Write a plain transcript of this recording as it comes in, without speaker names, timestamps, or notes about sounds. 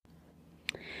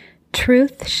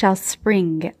Truth shall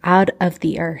spring out of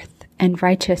the earth, and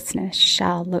righteousness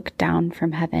shall look down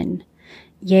from heaven.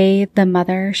 Yea, the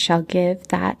mother shall give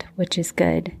that which is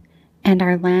good, and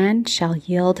our land shall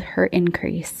yield her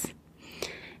increase.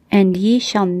 And ye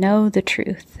shall know the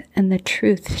truth, and the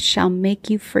truth shall make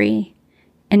you free.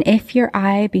 And if your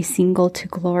eye be single to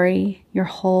glory, your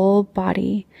whole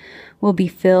body will be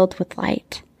filled with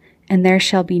light, and there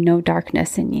shall be no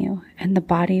darkness in you. And the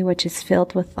body which is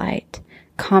filled with light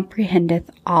comprehendeth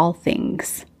all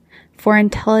things. For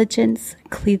intelligence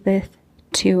cleaveth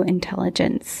to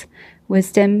intelligence.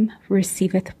 Wisdom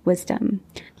receiveth wisdom.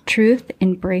 Truth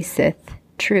embraceth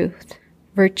truth.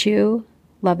 Virtue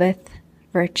loveth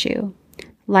virtue.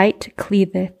 Light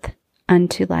cleaveth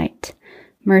unto light.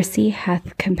 Mercy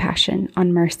hath compassion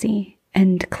on mercy,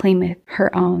 and claimeth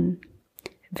her own.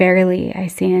 Verily I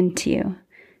say unto you,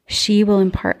 she will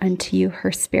impart unto you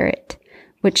her spirit,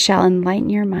 which shall enlighten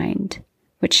your mind,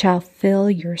 which shall fill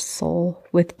your soul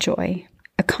with joy.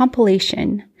 A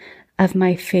compilation of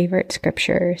my favorite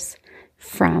scriptures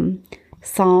from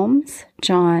Psalms,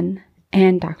 John,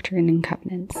 and Doctrine and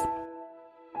Covenants.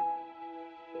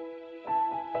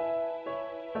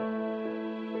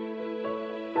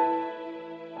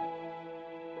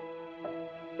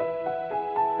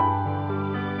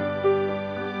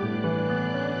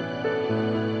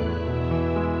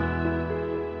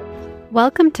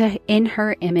 Welcome to In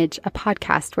Her Image, a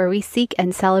podcast where we seek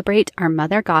and celebrate our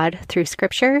Mother God through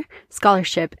scripture,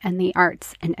 scholarship, and the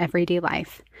arts in everyday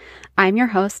life. I'm your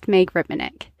host, Meg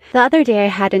Ribmanick. The other day I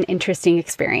had an interesting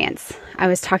experience. I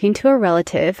was talking to a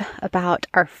relative about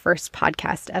our first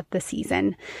podcast of the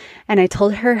season, and I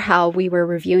told her how we were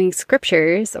reviewing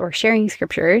scriptures or sharing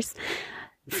scriptures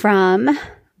from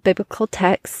biblical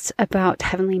texts about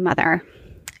Heavenly Mother.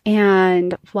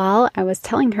 And while I was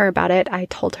telling her about it, I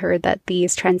told her that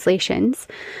these translations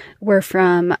were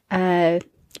from a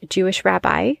Jewish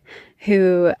rabbi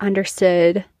who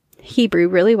understood Hebrew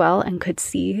really well and could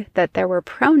see that there were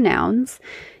pronouns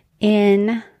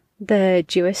in the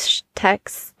Jewish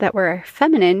texts that were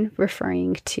feminine,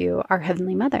 referring to our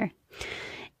Heavenly Mother.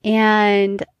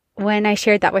 And when I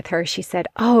shared that with her, she said,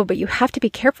 "Oh, but you have to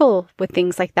be careful with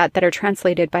things like that that are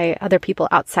translated by other people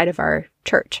outside of our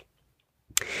church."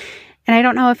 And I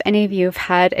don't know if any of you have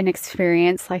had an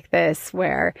experience like this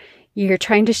where you're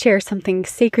trying to share something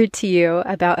sacred to you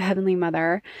about Heavenly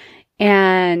Mother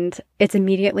and it's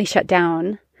immediately shut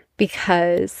down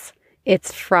because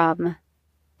it's from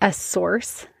a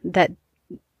source that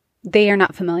they are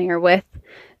not familiar with,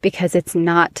 because it's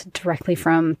not directly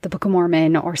from the Book of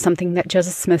Mormon or something that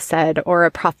Joseph Smith said or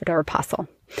a prophet or apostle.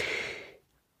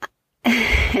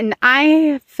 And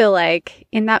I feel like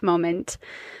in that moment,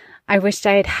 I wished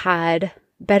I had had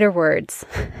better words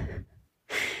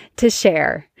to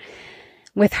share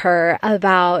with her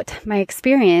about my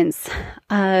experience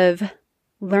of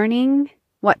learning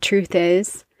what truth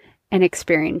is and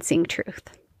experiencing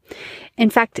truth. In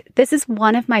fact, this is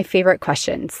one of my favorite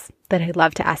questions that I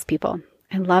love to ask people.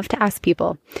 I love to ask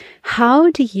people,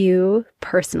 how do you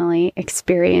personally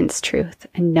experience truth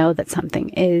and know that something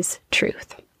is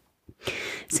truth?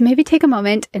 So maybe take a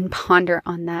moment and ponder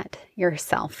on that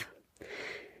yourself.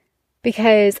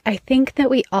 Because I think that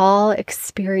we all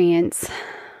experience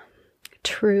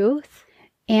truth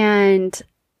and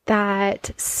that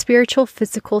spiritual,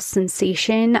 physical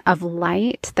sensation of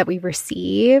light that we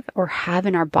receive or have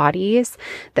in our bodies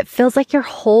that feels like your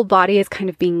whole body is kind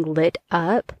of being lit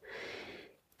up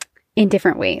in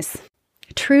different ways.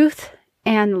 Truth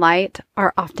and light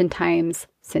are oftentimes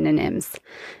synonyms.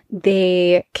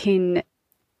 They can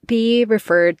be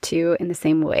referred to in the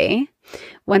same way.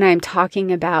 When I'm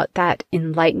talking about that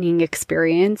enlightening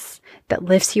experience that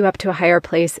lifts you up to a higher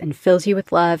place and fills you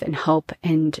with love and hope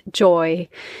and joy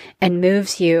and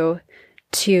moves you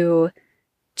to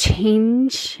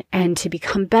change and to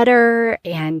become better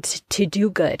and to do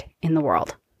good in the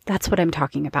world. That's what I'm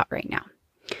talking about right now.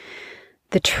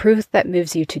 The truth that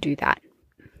moves you to do that.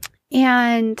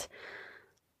 And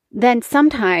then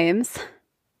sometimes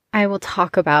I will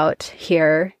talk about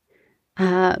here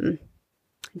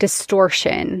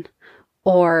distortion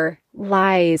or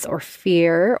lies or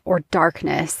fear or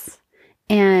darkness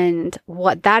and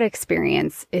what that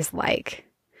experience is like.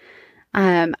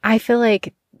 I feel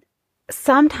like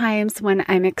sometimes when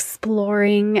I'm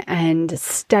exploring and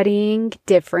studying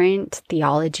different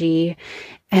theology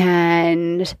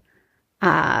and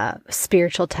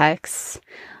spiritual texts,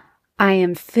 I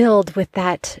am filled with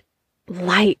that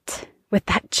light, with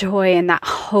that joy and that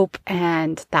hope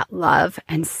and that love.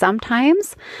 And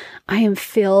sometimes I am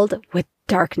filled with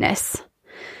darkness,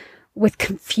 with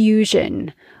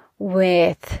confusion,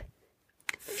 with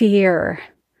fear,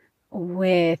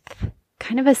 with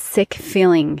kind of a sick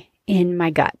feeling in my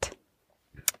gut.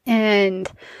 And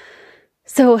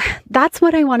so that's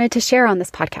what I wanted to share on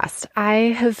this podcast.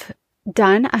 I have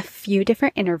done a few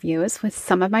different interviews with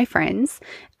some of my friends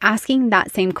asking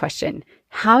that same question.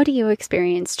 How do you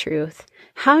experience truth?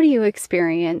 How do you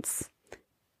experience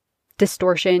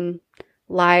distortion,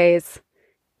 lies,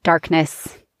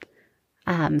 darkness,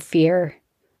 fear,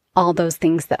 all those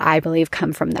things that I believe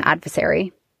come from the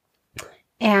adversary?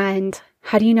 And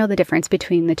how do you know the difference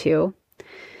between the two?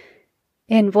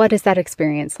 And what is that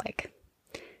experience like?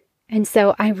 And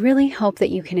so I really hope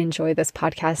that you can enjoy this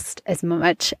podcast as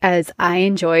much as I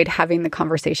enjoyed having the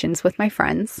conversations with my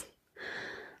friends.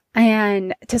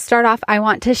 And to start off, I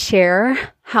want to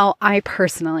share how I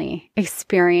personally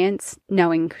experience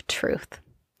knowing truth.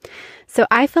 So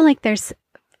I feel like there's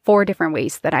 4 different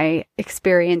ways that I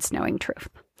experience knowing truth.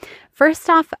 First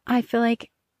off, I feel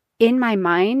like in my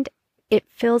mind, it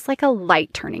feels like a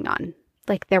light turning on.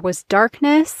 Like there was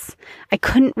darkness. I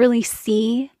couldn't really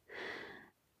see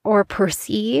or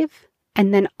perceive.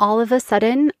 And then all of a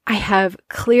sudden, I have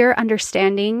clear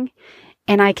understanding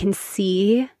and I can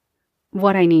see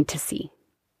what I need to see.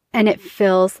 And it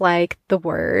feels like the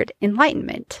word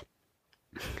enlightenment.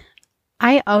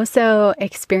 I also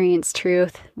experience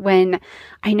truth when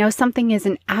I know something is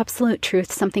an absolute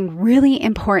truth, something really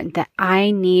important that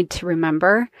I need to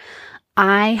remember.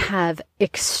 I have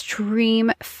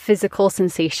extreme physical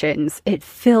sensations. It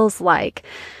feels like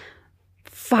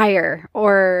fire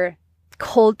or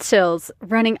cold chills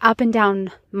running up and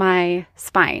down my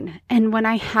spine. And when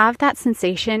I have that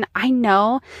sensation, I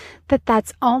know that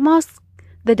that's almost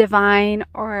the divine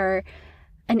or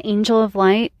an angel of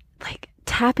light, like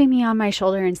tapping me on my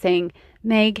shoulder and saying,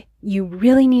 Meg, you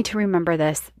really need to remember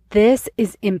this. This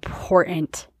is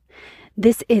important.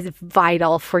 This is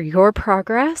vital for your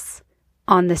progress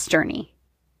on this journey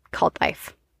called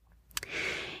life.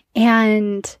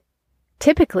 And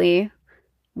typically,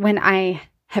 when I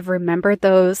have remembered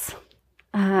those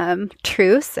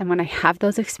truths and when I have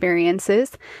those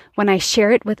experiences, when I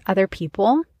share it with other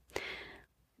people,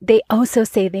 they also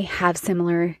say they have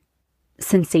similar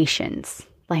sensations.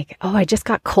 Like, oh, I just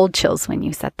got cold chills when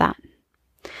you said that.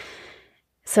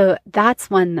 So that's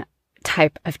one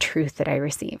type of truth that I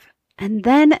receive. And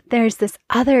then there's this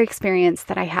other experience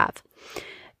that I have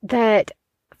that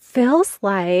feels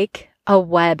like a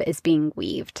web is being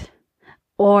weaved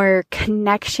or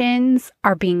connections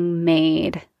are being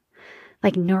made,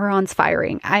 like neurons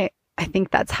firing. I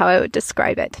think that's how I would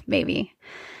describe it, maybe.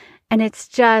 And it's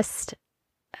just,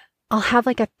 I'll have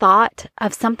like a thought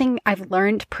of something I've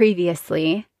learned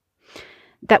previously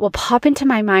that will pop into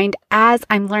my mind as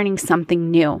I'm learning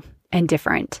something new and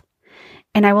different.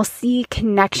 And I will see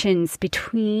connections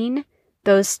between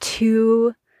those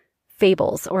 2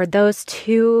 fables or those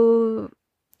 2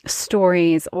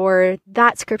 stories or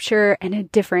that scripture and a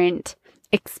different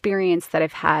experience that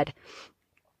I've had.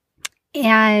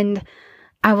 And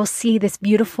I will see this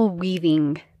beautiful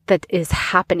weaving that is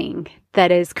happening,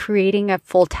 that is creating a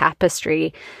full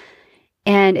tapestry.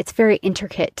 And it's very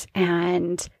intricate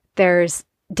and there's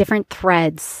different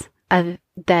threads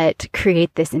that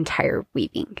create this entire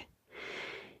weaving.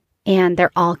 And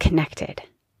they're all connected.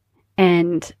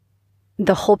 And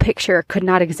the whole picture could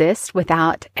not exist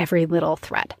without every little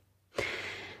thread.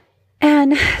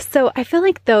 And so I feel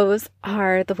like those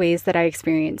are the ways that I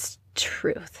experience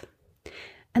truth.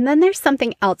 And then there's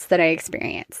something else that I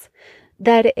experience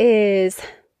that is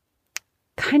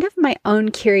kind of my own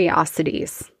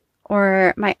curiosities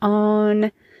or my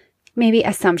own maybe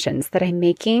assumptions that I'm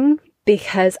making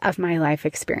because of my life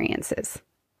experiences.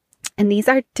 And these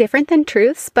are different than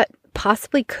truths, but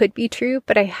possibly could be true,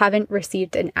 but I haven't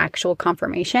received an actual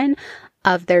confirmation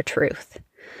of their truth.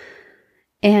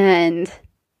 And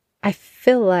I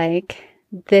feel like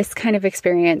this kind of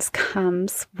experience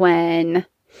comes when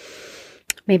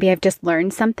maybe I've just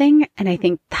learned something and I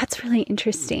think that's really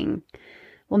interesting.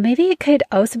 Well, maybe it could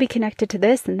also be connected to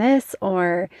this and this,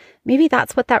 or maybe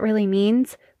that's what that really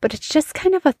means, but it's just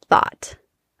kind of a thought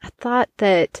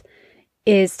that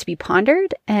is to be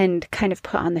pondered and kind of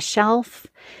put on the shelf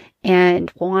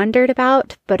and wandered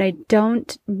about, but I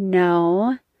don't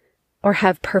know or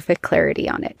have perfect clarity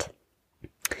on it.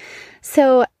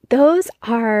 So those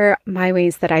are my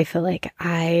ways that I feel like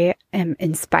I am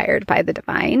inspired by the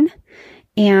divine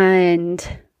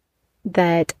and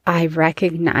that I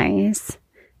recognize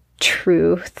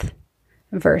truth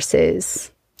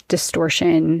versus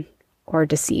distortion or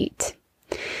deceit.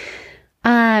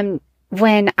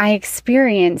 When I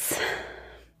experience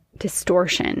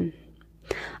distortion,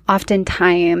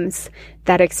 oftentimes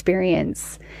that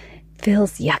experience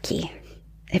feels yucky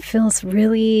it feels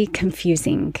really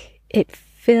confusing. It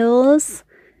feels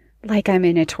like I'm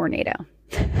in a tornado,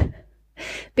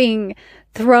 being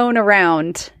thrown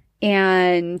around,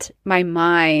 and my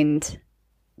mind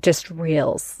just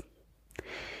reels.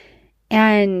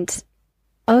 And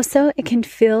also, it can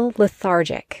feel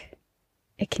lethargic.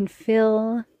 It can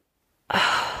feel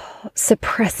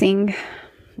suppressing,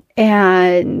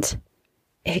 and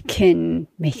it can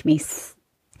make me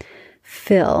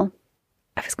feel,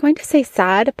 I was going to say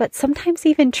sad, but sometimes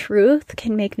even truth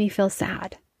can make me feel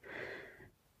sad.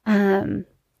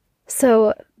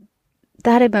 So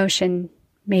that emotion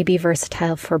may be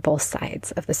versatile for both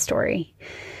sides of the story.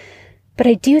 But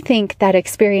I do think that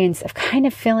experience of kind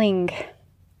of feeling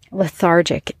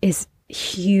lethargic is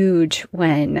huge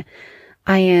when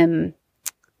I am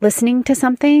listening to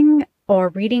something or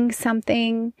reading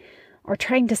something or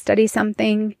trying to study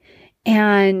something.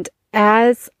 And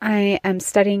as I am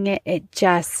studying it, it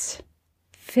just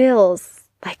feels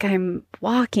like I'm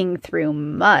walking through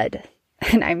mud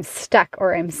and I'm stuck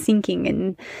or I'm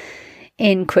sinking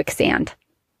in quicksand.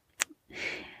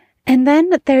 And then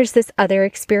there's this other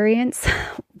experience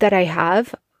that I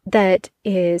have that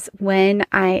is when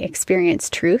I experience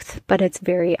truth, but it's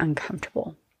very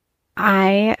uncomfortable.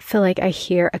 I feel like I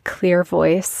hear a clear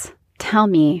voice tell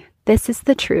me this is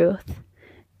the truth,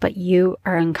 but you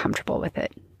are uncomfortable with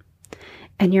it.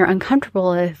 And you're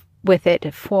uncomfortable with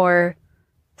it for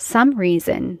some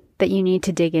reason that you need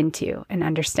to dig into and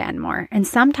understand more. And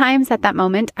sometimes at that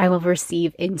moment, I will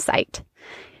receive insight.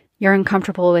 You're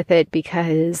uncomfortable with it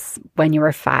because when you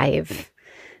were 5,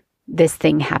 this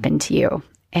thing happened to you.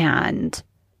 And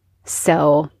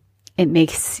so it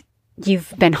makes,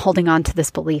 you've been holding on to this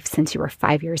belief since you were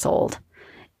 5 years old.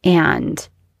 And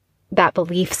that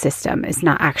belief system is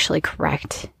not actually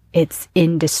correct. It's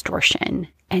in distortion.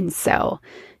 And so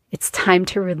it's time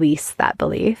to release that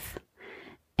belief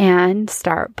and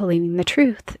start believing the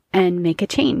truth and make a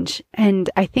change. And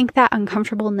I think that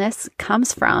uncomfortableness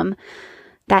comes from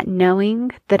that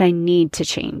knowing that I need to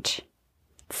change.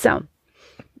 So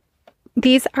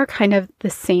these are kind of the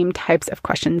same types of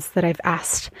questions that I've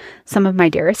asked some of my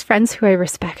dearest friends who I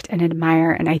respect and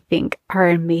admire and I think are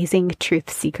amazing truth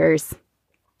seekers.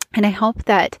 And I hope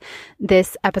that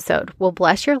this episode will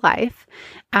bless your life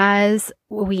as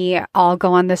we all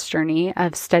go on this journey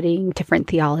of studying different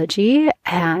theology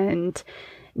and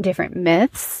different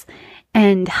myths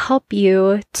and help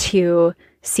you to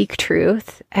seek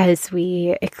truth as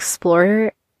we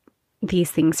explore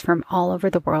these things from all over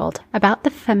the world about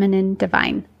the feminine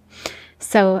divine.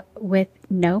 So with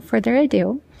no further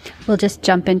ado, we'll just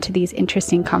jump into these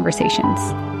interesting conversations.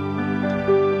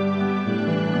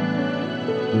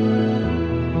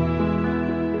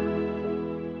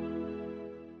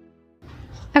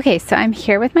 Okay, so I'm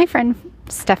here with my friend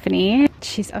Stephanie.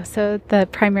 She's also the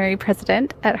primary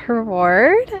president at her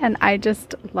ward, and I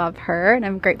just love her, and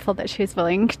I'm grateful that she was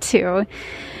willing to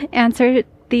answer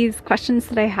these questions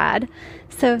that I had.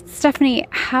 So, Stephanie,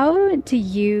 how do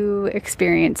you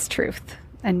experience truth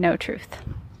and know truth?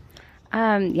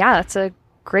 Yeah, that's a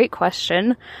great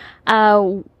question.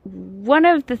 One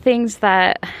of the things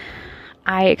that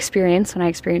I experience when I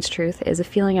experience truth is a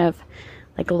feeling of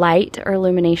like light or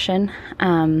illumination.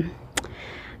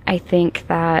 I think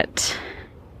that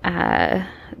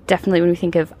definitely when we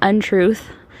think of untruth,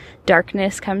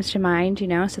 darkness comes to mind,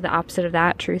 so the opposite of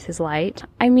that, truth is light.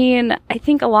 I mean, I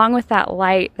think along with that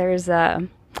light, there's a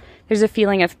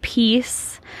feeling of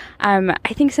peace. I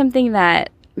think something that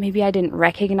maybe I didn't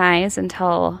recognize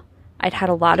until I'd had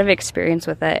a lot of experience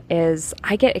with it is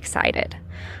I get excited.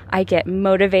 I get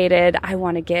motivated. I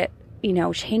want to get,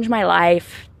 change my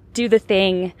life, do the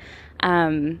thing,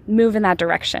 move in that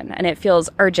direction. And it feels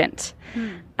urgent.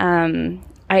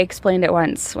 I explained it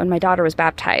once when my daughter was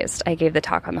baptized. I gave the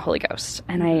talk on the Holy Ghost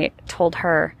and I told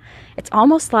her it's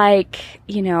almost like,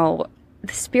 the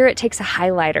Spirit takes a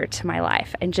highlighter to my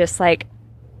life and just like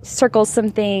circles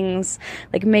some things,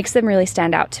 like makes them really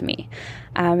stand out to me.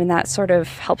 And that sort of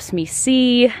helps me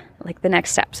see like the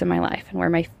next steps in my life and where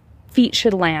my feet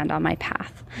should land on my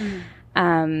path,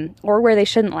 or where they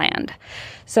shouldn't land.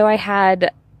 So I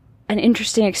had an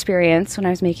interesting experience when I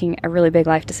was making a really big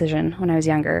life decision when I was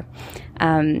younger.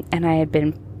 And I had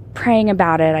been praying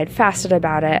about it. I'd fasted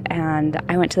about it. And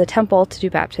I went to the temple to do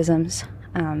baptisms,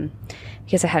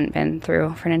 because I hadn't been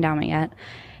through for an endowment yet.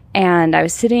 And I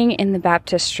was sitting in the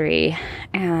baptistry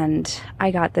and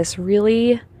I got this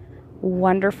really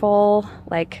wonderful,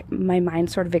 like my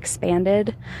mind sort of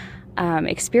expanded,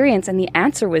 experience. And the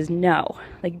answer was no,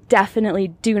 like definitely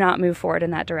do not move forward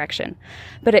in that direction.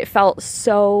 But it felt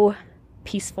so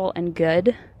peaceful and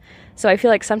good. So I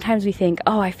feel like sometimes we think,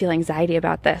 oh, I feel anxiety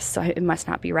about this, so it must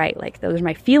not be right. Like, those are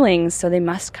my feelings, so they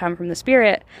must come from the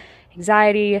Spirit.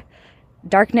 Anxiety,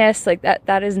 darkness, like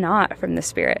that is not from the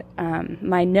Spirit.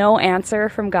 My no answer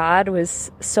from God was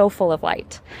so full of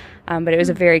light, but it was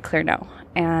a very clear no.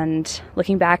 And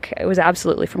looking back, it was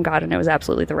absolutely from God, and it was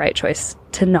absolutely the right choice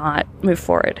to not move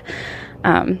forward.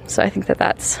 So I think that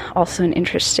that's also an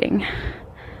interesting,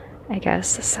 I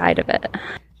guess, side of it.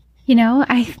 You know,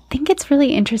 I think it's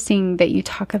really interesting that you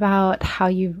talk about how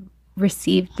you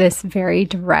received this very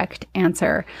direct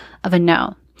answer of a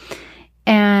no.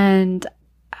 And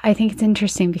I think it's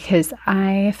interesting because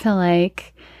I feel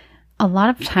like a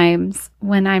lot of times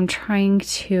when I'm trying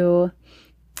to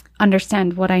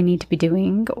understand what I need to be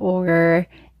doing or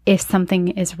if something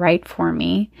is right for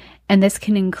me, and this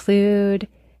can include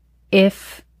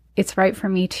if it's right for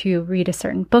me to read a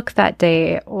certain book that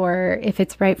day, or if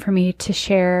it's right for me to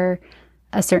share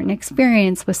a certain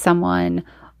experience with someone,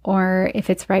 or if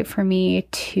it's right for me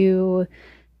to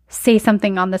say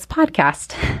something on this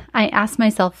podcast, I ask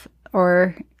myself,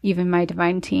 or even my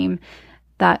divine team,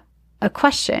 that a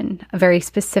question, a very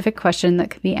specific question that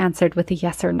could be answered with a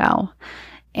yes or no.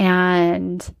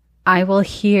 And I will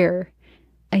hear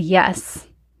a yes.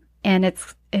 And it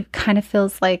kind of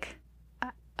feels like,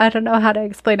 I don't know how to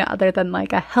explain it other than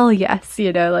like a hell yes,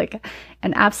 you know, like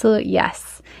an absolute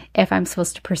yes if I'm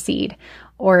supposed to proceed,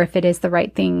 or if it is the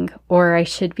right thing, or I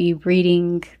should be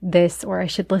reading this, or I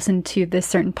should listen to this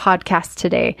certain podcast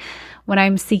today. When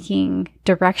I'm seeking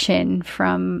direction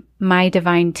from my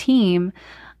divine team,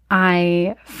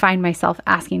 I find myself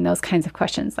asking those kinds of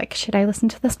questions, like, should I listen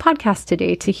to this podcast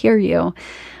today to hear you?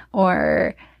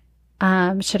 Or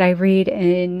should I read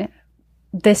in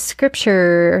this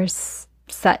scriptures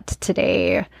set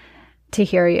today to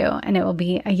hear you? And it will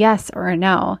be a yes or a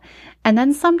no. And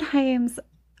then sometimes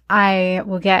I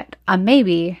will get a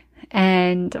maybe.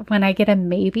 And when I get a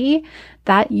maybe,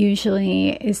 that usually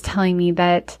is telling me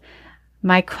that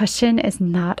my question is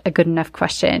not a good enough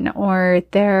question, or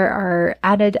there are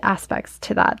added aspects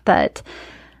to that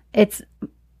it's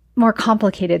more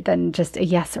complicated than just a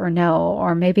yes or no,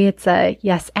 or maybe it's a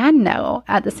yes and no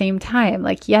at the same time.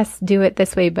 Like, yes, do it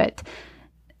this way, but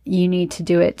you need to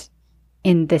do it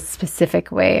in this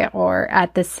specific way, or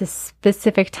at this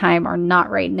specific time, or not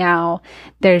right now.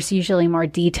 There's usually more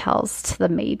details to the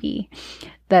maybe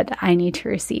that I need to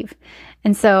receive.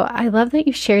 And so I love that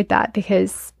you shared that,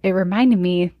 because it reminded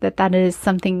me that that is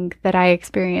something that I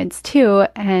experienced too.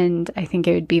 And I think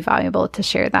it would be valuable to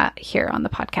share that here on the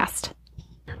podcast.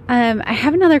 I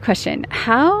have another question.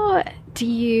 How do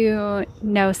you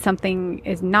know something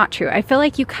is not true? I feel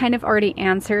like you kind of already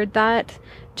answered that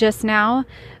just now,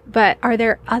 but are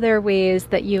there other ways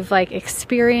that you've like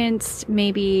experienced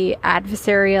maybe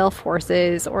adversarial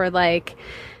forces, or like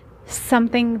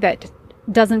something that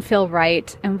doesn't feel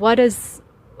right, and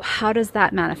how does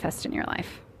that manifest in your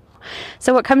life?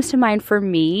 So what comes to mind for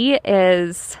me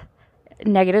is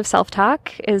negative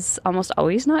self-talk is almost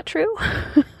always not true.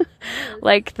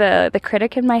 Like the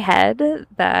critic in my head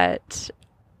that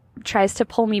tries to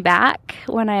pull me back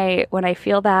when I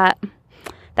feel that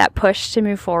push to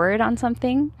move forward on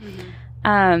something.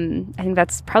 Mm-hmm. I think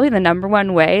that's probably the number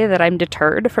one way that I'm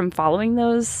deterred from following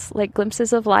those like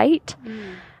glimpses of light.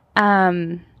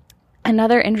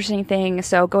 Another interesting thing,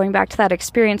 so going back to that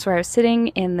experience where I was sitting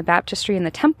in the baptistry in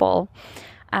the temple,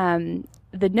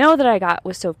 the no that I got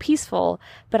was so peaceful,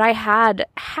 but I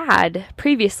had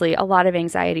previously a lot of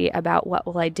anxiety about what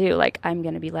will I do? Like, I'm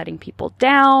going to be letting people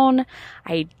down.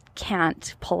 I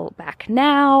can't pull back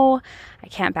now. I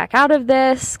can't back out of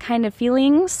this kind of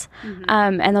feelings. Mm-hmm.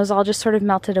 And those all just sort of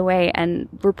melted away and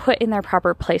were put in their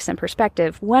proper place and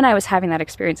perspective when I was having that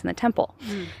experience in the temple.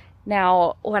 Mm.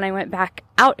 Now, when I went back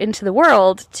out into the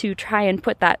world to try and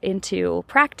put that into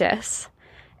practice,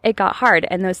 it got hard,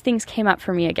 and those things came up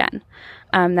for me again.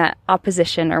 That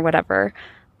opposition or whatever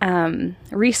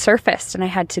resurfaced, and I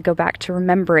had to go back to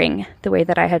remembering the way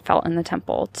that I had felt in the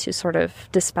temple to sort of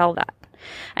dispel that.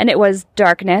 And it was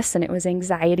darkness, and it was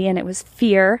anxiety, and it was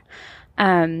fear,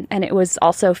 and it was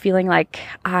also feeling like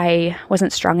I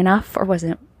wasn't strong enough or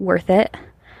wasn't worth it.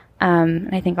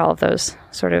 And I think all of those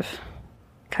sort of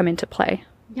come into play.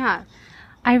 Yeah.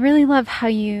 I really love how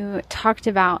you talked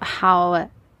about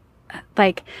how,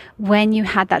 like, when you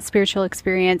had that spiritual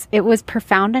experience, it was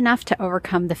profound enough to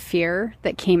overcome the fear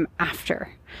that came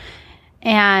after.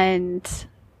 And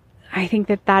I think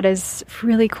that that is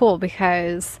really cool,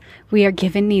 because we are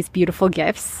given these beautiful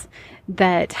gifts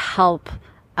that help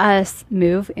us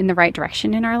move in the right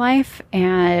direction in our life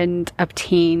and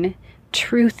obtain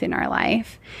truth in our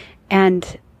life.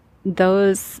 And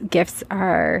those gifts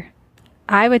are,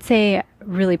 I would say,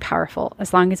 really powerful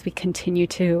as long as we continue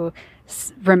to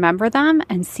remember them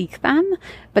and seek them,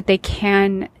 but they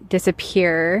can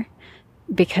disappear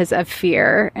because of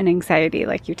fear and anxiety,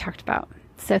 like you talked about.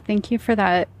 So thank you for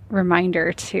that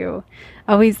reminder to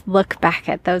always look back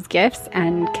at those gifts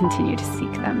and continue to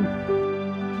seek them.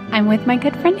 I'm with my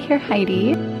good friend here,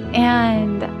 Heidi,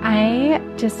 and I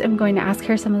just am going to ask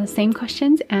her some of the same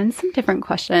questions and some different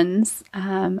questions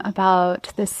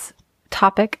about this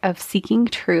topic of seeking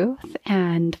truth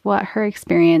and what her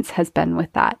experience has been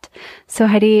with that. So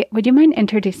Heidi, would you mind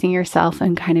introducing yourself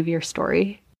and kind of your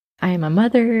story? I am a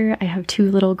mother. I have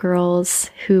 2 little girls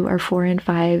who are 4 and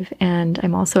 5, and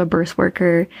I'm also a birth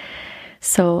worker.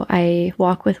 So I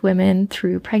walk with women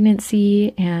through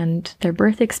pregnancy and their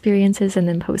birth experiences and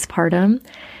then postpartum.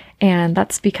 And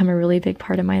that's become a really big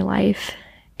part of my life.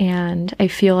 And I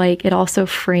feel like it also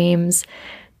frames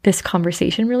this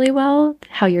conversation really well,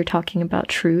 how you're talking about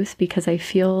truth, because I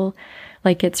feel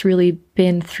like it's really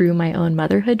been through my own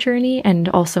motherhood journey and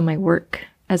also my work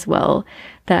as well,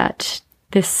 that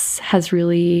this has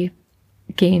really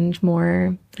gained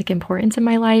more like importance in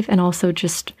my life. And also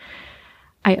just,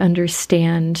 I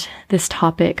understand this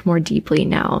topic more deeply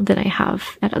now than I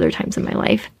have at other times in my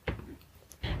life.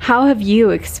 How have you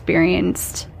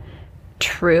experienced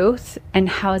truth, and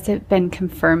how has it been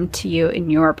confirmed to you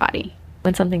in your body?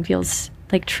 When something feels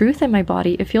like truth in my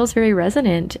body, it feels very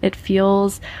resonant. It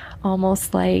feels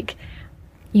almost like,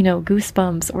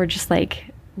 goosebumps or just like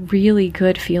really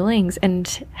good feelings.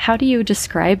 And how do you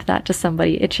describe that to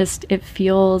somebody? It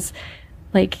feels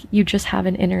like you just have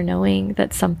an inner knowing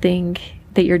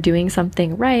that you're doing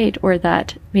something right, or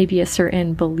that maybe a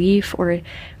certain belief or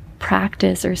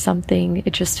practice or something,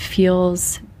 it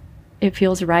feels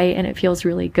right and it feels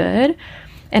really good.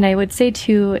 And I would say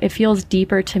too, it feels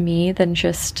deeper to me than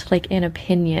just like an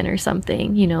opinion or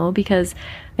something, because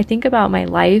I think about my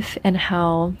life and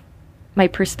how my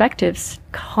perspectives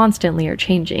constantly are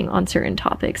changing on certain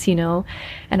topics, and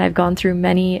I've gone through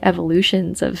many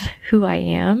evolutions of who I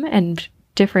am and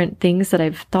different things that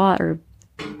I've thought or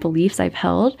beliefs I've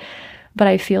held. But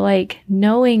I feel like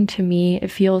knowing, to me, it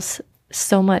feels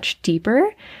so much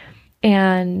deeper.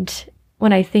 And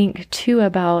when I think too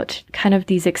about kind of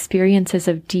these experiences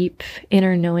of deep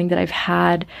inner knowing that I've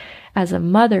had as a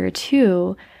mother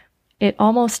too, it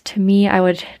almost, to me, I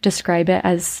would describe it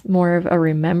as more of a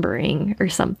remembering or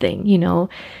something,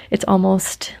 it's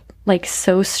almost like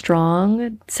so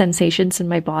strong sensations in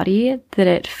my body that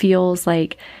it feels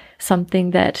like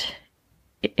something that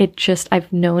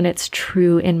I've known it's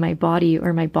true in my body,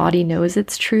 or my body knows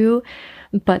it's true,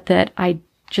 but that I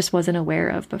just wasn't aware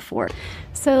of before.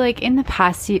 So like in the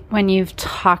past, when you've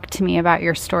talked to me about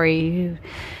your story, you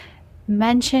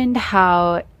mentioned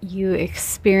how you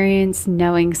experienced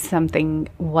knowing something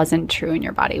wasn't true in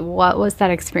your body. What was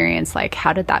that experience like?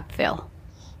 How did that feel?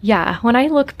 Yeah, when I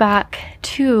look back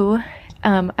to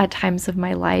at times of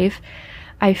my life,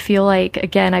 I feel like,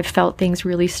 again, I've felt things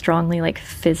really strongly, like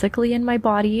physically in my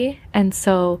body. And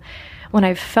so when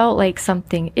I've felt like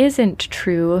something isn't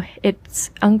true, it's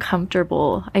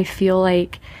uncomfortable. I feel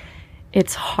like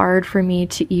it's hard for me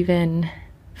to even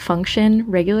function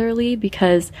regularly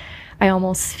because I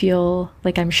almost feel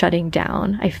like I'm shutting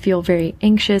down. I feel very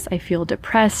anxious. I feel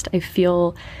depressed. I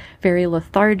feel very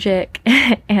lethargic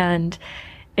and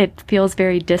it feels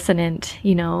very dissonant,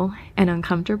 and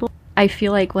uncomfortable. I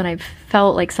feel like when I've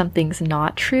felt like something's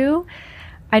not true,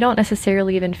 I don't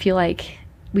necessarily even feel like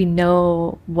we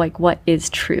know like what is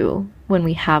true when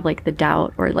we have like the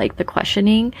doubt or like the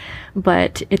questioning,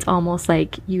 but it's almost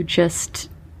like you just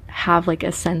have like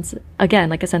a sense, again,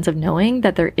 like a sense of knowing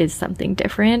that there is something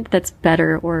different that's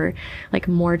better or like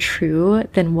more true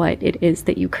than what it is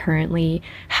that you currently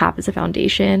have as a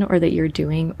foundation or that you're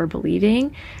doing or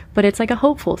believing. But it's like a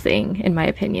hopeful thing, in my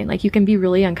opinion. Like you can be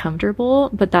really uncomfortable,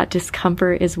 but that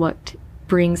discomfort is what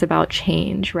brings about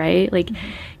change, right? Like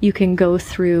you can go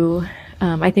through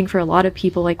I think for a lot of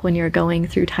people, like when you're going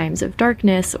through times of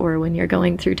darkness or when you're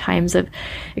going through times of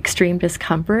extreme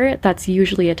discomfort, that's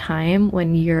usually a time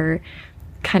when you're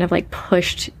kind of like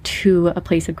pushed to a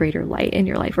place of greater light in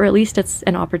your life, or at least it's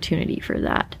an opportunity for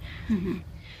that. Mm-hmm.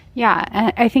 Yeah,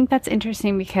 and I think that's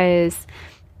interesting because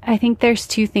I think there's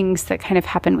two things that kind of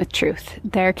happen with truth.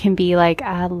 There can be like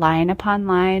a line upon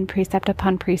line, precept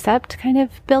upon precept kind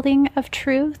of building of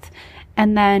truth.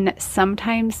 And then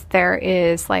sometimes there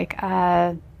is like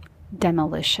a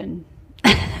demolition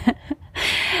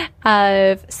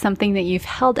of something that you've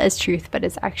held as truth, but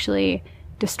is actually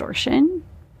distortion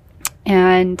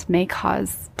and may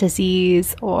cause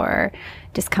disease or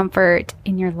discomfort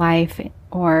in your life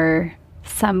or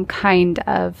some kind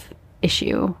of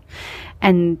issue.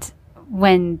 And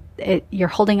when you're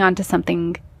holding on to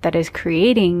something that is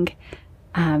creating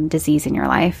disease in your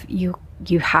life, you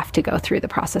have to go through the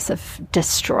process of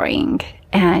destroying,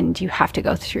 and you have to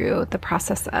go through the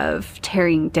process of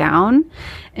tearing down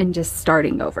and just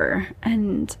starting over.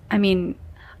 And I mean,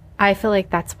 I feel like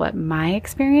that's what my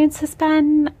experience has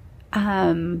been.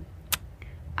 I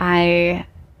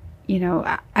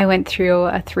went through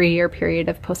a 3-year period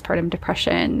of postpartum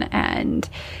depression, and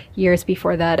years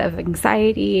before that of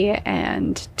anxiety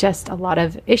and just a lot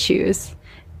of issues.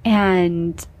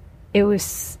 And it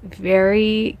was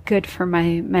very good for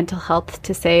my mental health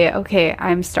to say, okay,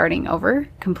 I'm starting over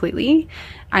completely.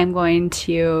 I'm going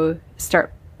to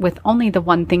start with only the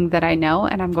one thing that I know,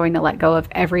 and I'm going to let go of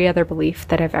every other belief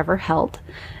that I've ever held.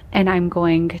 And I'm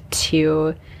going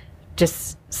to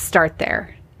just start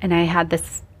there. And I had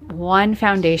this one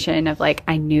foundation of like,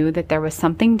 I knew that there was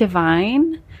something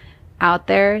divine out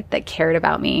there that cared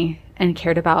about me and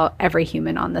cared about every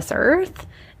human on this earth.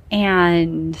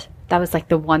 And that was like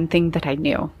the one thing that I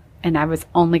knew. And I was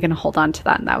only going to hold on to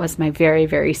that. And that was my very,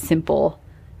 very simple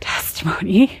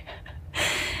testimony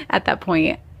at that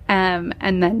point. And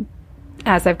then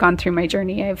as I've gone through my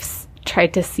journey, I've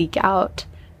tried to seek out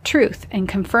truth and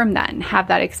confirm that and have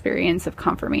that experience of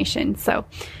confirmation. So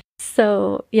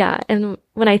yeah. And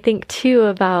when I think too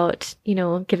about,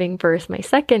 giving birth my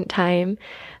second time,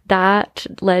 that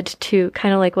led to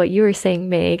kind of like what you were saying,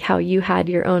 Meg, how you had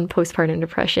your own postpartum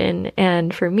depression.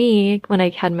 And for me, when I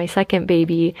had my second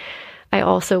baby, I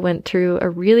also went through a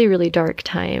really, really dark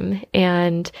time.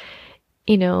 And,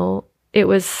 it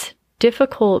was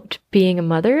difficult being a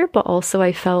mother, but also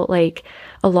I felt like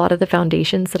a lot of the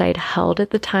foundations that I'd held at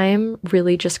the time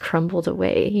really just crumbled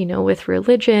away. With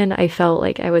religion, I felt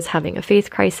like I was having a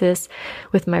faith crisis.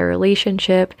 With my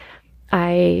relationship,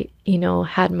 I,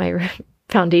 had my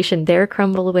foundation there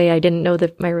crumble away. I didn't know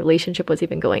that my relationship was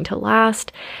even going to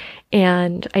last.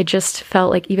 And I just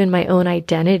felt like even my own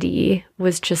identity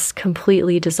was just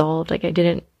completely dissolved. Like I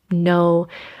didn't know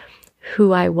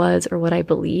who I was or what I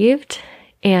believed,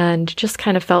 and just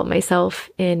kind of felt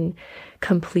myself in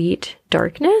complete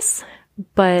darkness.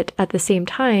 But at the same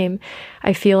time,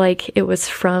 I feel like it was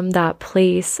from that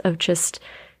place of just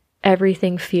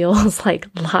everything feels like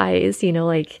lies,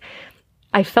 like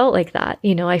I felt like that,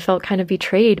 I felt kind of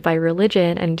betrayed by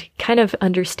religion, and kind of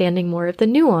understanding more of the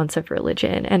nuance of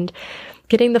religion and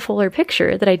getting the fuller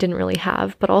picture that I didn't really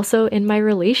have. But also in my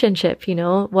relationship,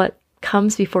 what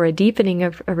comes before a deepening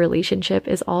of a relationship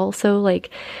is also like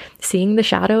seeing the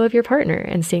shadow of your partner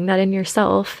and seeing that in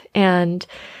yourself, and,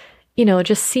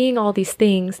 just seeing all these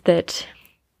things that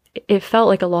it felt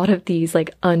like a lot of these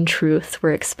like untruths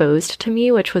were exposed to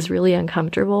me, which was really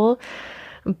uncomfortable.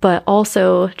 But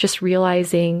also just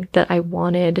realizing that I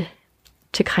wanted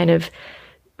to kind of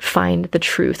find the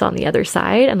truth on the other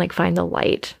side and like find the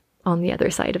light on the other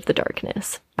side of the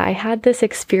darkness. I had this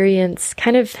experience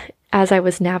kind of as I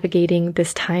was navigating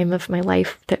this time of my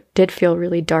life that did feel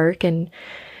really dark and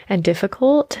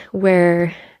difficult,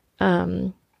 where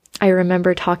I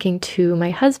remember talking to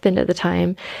my husband at the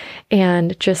time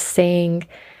and just saying,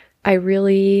 I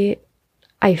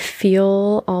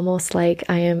feel almost like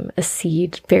I am a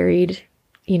seed buried,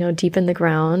 deep in the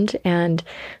ground, and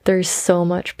there's so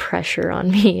much pressure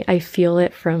on me. I feel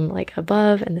it from like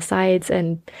above and the sides,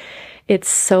 and it's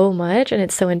so much and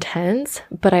it's so intense,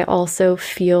 but I also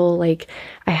feel like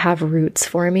I have roots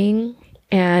forming,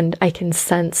 and I can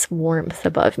sense warmth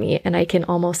above me, and I can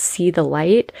almost see the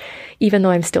light, even though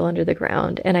I'm still under the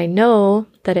ground. And I know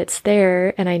that it's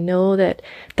there, and I know that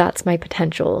that's my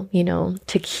potential,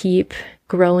 to keep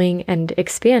growing and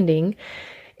expanding,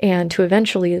 and to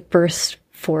eventually burst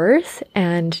forth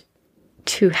and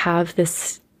to have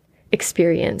this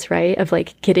experience, right, of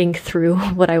like getting through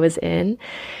what I was in.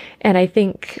 And I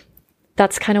think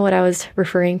that's kind of what I was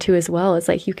referring to as well. Is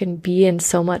like you can be in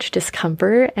so much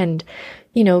discomfort and,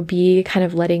 be kind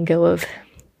of letting go of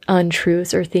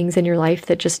untruths or things in your life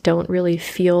that just don't really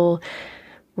feel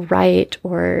right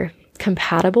or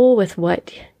compatible with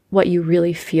what you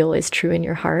really feel is true in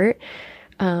your heart.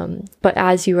 But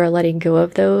as you are letting go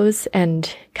of those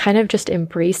and kind of just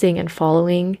embracing and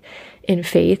following in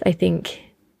faith, I think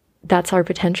that's our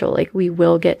potential. Like we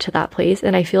will get to that place.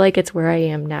 And I feel like it's where I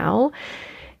am now.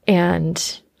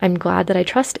 And I'm glad that I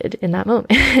trusted in that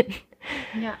moment.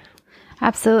 Yeah,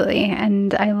 absolutely.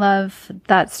 And I love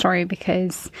that story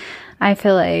because I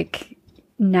feel like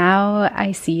now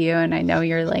I see you and I know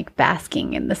you're like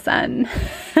basking in the sun.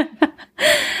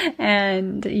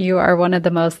 And you are one of the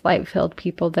most light-filled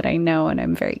people that I know, and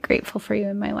I'm very grateful for you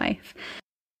in my life.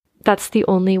 That's the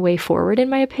only way forward, in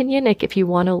my opinion. Like if you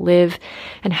want to live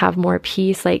and have more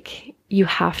peace, like you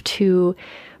have to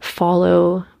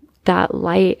follow that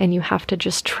light, and you have to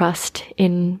just trust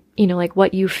in, like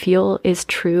what you feel is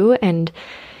true and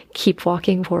keep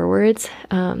walking forwards.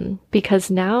 Because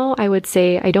now I would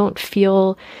say I don't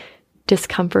feel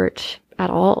discomfort at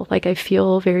all. Like I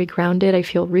feel very grounded. I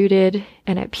feel rooted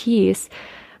and at peace,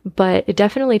 but it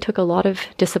definitely took a lot of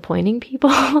disappointing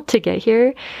people to get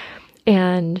here,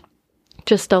 and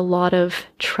just a lot of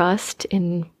trust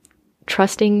in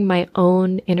trusting my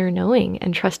own inner knowing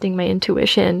and trusting my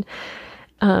intuition.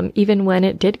 Even when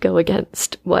it did go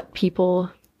against what people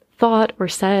thought or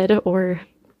said or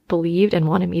believed and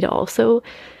wanted me to also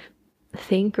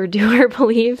think or do or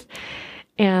believe.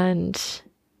 And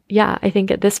yeah, I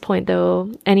think at this point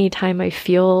though, anytime I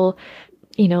feel,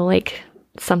 like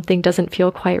something doesn't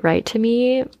feel quite right to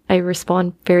me, I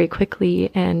respond very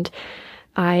quickly and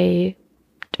I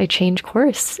change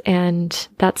course. And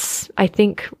that's, I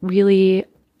think, really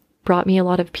brought me a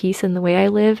lot of peace in the way I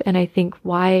live. And I think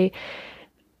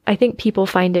people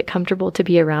find it comfortable to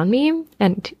be around me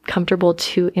and comfortable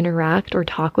to interact or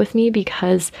talk with me,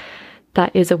 because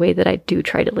that is a way that I do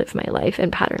try to live my life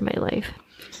and pattern my life.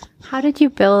 How did you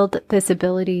build this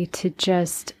ability to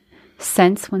just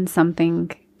sense when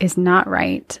something is not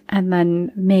right and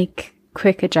then make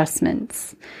quick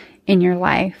adjustments in your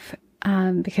life?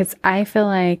 Because I feel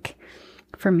like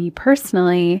for me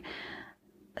personally,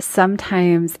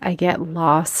 sometimes I get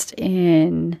lost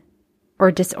in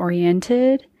or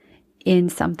disoriented in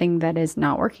something that is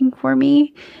not working for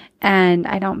me, and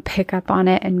I don't pick up on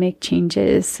it and make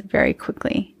changes very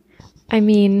quickly. I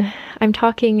mean, I'm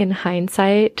talking in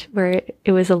hindsight, where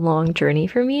it was a long journey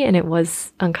for me and it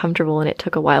was uncomfortable and it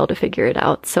took a while to figure it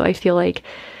out. So I feel like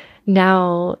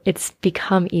now it's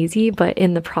become easy, but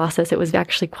in the process, it was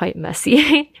actually quite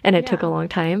messy and it took a long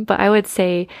time. But I would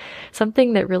say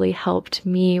something that really helped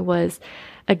me was,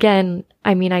 again,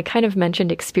 I mean, I kind of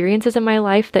mentioned experiences in my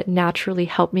life that naturally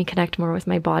helped me connect more with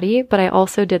my body, but I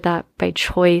also did that by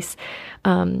choice.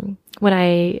 When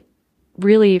I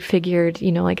really figured,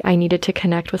 like I needed to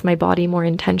connect with my body more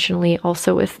intentionally,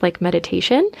 also with like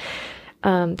meditation.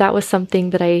 That was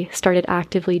something that I started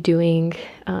actively doing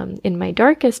in my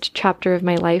darkest chapter of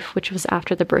my life, which was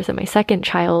after the birth of my second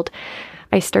child.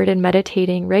 I started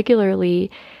meditating regularly,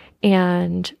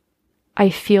 and I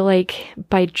feel like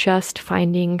by just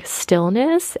finding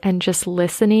stillness and just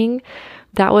listening,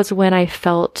 that was when I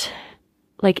felt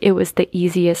like it was the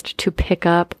easiest to pick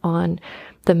up on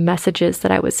the messages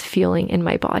that I was feeling in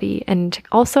my body. And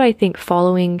also, I think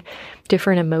following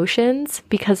different emotions,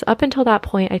 because up until that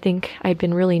point, I think I'd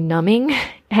been really numbing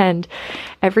and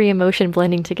every emotion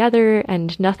blending together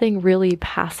and nothing really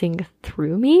passing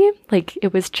through me. Like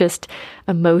it was just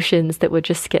emotions that would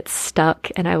just get stuck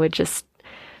and I would just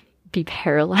be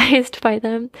paralyzed by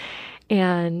them.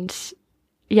 And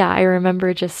yeah, I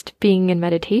remember just being in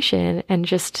meditation and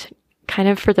just kind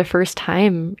of for the first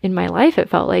time in my life, it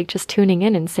felt like just tuning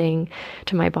in and saying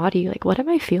to my body, like, what am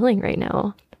I feeling right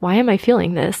now? Why am I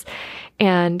feeling this?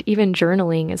 And even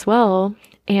journaling as well.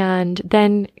 And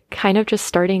then kind of just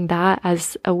starting that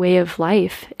as a way of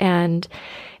life. And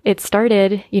it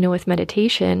started, with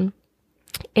meditation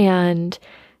and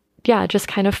yeah, just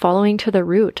kind of following to the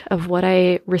root of what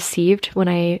I received when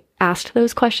I asked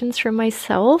those questions from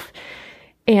myself.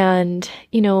 And,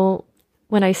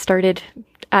 when I started,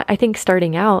 I think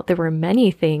starting out, there were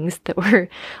many things that were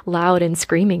loud and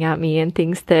screaming at me and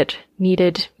things that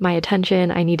needed my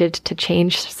attention. I needed to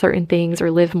change certain things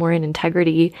or live more in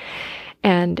integrity.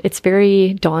 And it's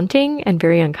very daunting and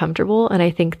very uncomfortable. And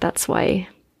I think that's why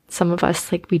some of us,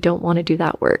 we don't want to do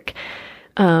that work.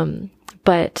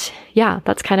 But yeah,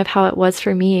 that's kind of how it was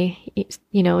for me,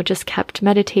 just kept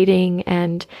meditating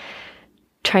and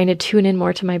trying to tune in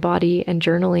more to my body and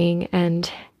journaling. And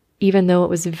even though it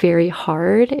was very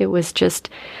hard, it was just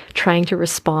trying to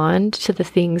respond to the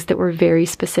things that were very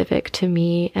specific to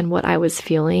me and what I was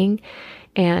feeling.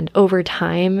 And over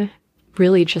time,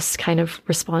 really just kind of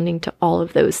responding to all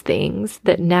of those things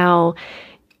that now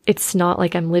it's not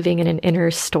like I'm living in an inner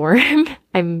storm.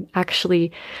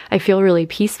 I feel really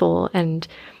peaceful and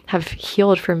have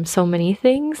healed from so many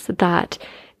things that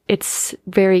it's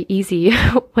very easy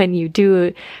when you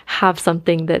do have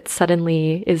something that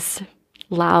suddenly is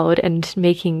loud and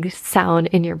making sound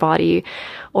in your body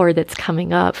or that's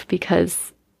coming up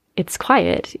because it's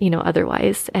quiet,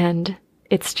 otherwise. And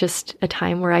it's just a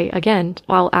time where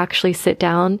I'll actually sit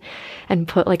down and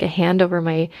put a hand over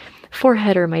my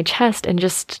forehead or my chest and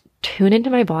just tune into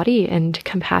my body and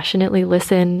compassionately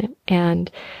listen and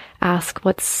ask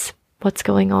what's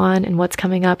going on and what's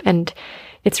coming up. And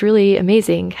it's really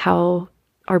amazing how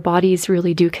our bodies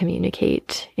really do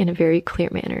communicate in a very clear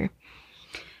manner.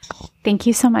 Thank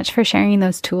you so much for sharing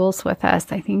those tools with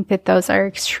us. I think that those are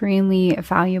extremely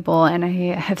valuable, and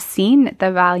I have seen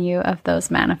the value of those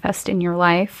manifest in your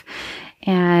life.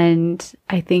 And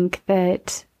I think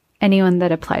that anyone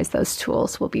that applies those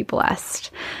tools will be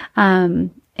blessed.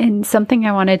 And something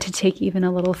I wanted to take even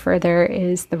a little further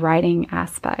is the writing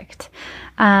aspect.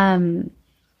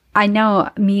 I know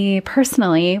me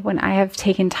personally, when I have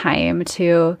taken time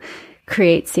to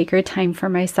create sacred time for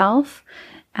myself,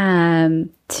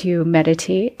 to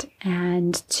meditate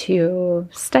and to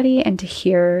study and to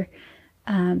hear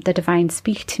the divine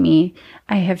speak to me,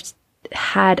 I have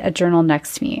had a journal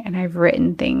next to me and I've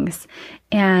written things.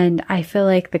 And I feel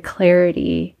like the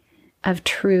clarity of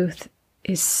truth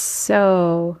is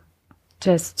so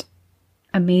just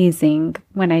amazing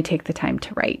when I take the time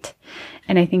to write.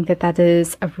 And I think that that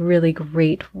is a really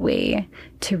great way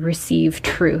to receive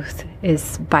truth,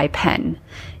 is by pen.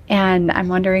 And I'm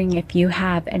wondering if you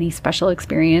have any special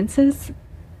experiences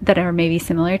that are maybe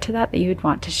similar to that you would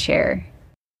want to share.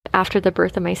 After the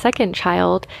birth of my second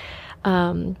child,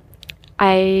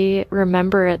 I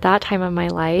remember at that time of my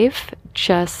life,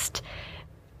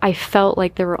 I felt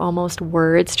like there were almost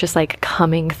words just like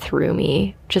coming through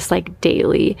me, just like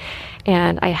daily.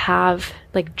 And I have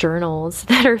like journals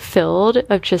that are filled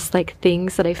of just like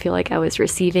things that I feel like I was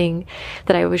receiving,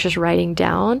 that I was just writing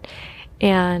down.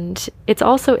 And it's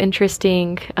also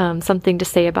interesting, something to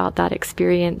say about that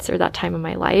experience or that time of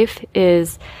my life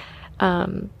is,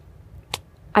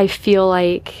 I feel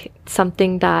like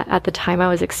something that at the time I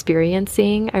was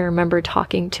experiencing, I remember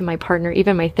talking to my partner,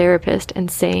 even my therapist,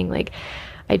 and saying like,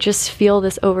 I just feel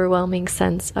this overwhelming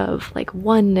sense of like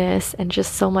oneness and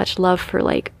just so much love for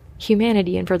like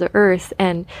humanity and for the earth.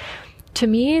 And to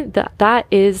me, that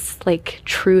is like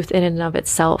truth in and of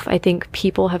itself. I think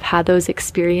people have had those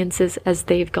experiences as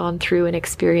they've gone through and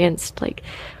experienced like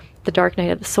the dark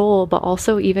night of the soul, but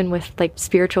also even with like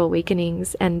spiritual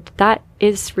awakenings. And that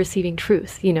is receiving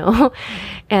truth, you know?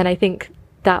 And I think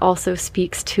that also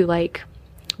speaks to like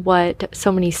what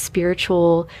so many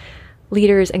spiritual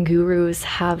leaders and gurus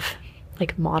have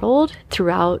like modeled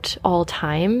throughout all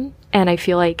time. And I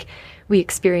feel like we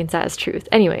experience that as truth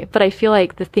anyway. But I feel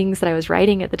like the things that I was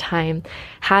writing at the time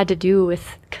had to do with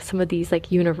some of these like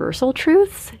universal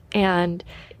truths and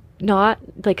not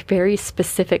like very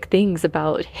specific things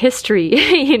about history,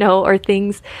 you know, or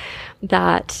things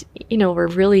that, you know, were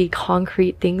really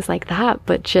concrete things like that,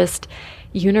 but just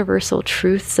universal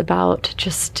truths about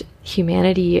just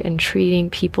humanity and treating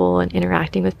people and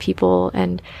interacting with people.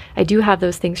 And I do have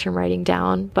those things from writing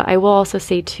down, but I will also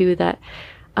say too that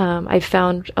I've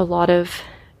found a lot of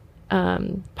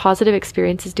positive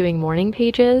experiences doing morning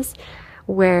pages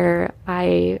where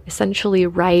I essentially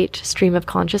write stream of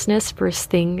consciousness first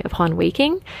thing upon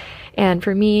waking. And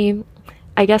for me,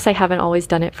 I guess I haven't always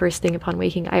done it first thing upon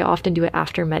waking. I often do it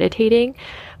after meditating,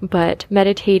 but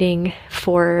meditating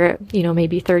for, you know,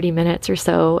 maybe 30 minutes or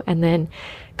so, and then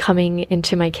coming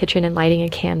into my kitchen and lighting a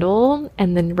candle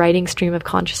and then writing stream of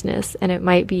consciousness. And it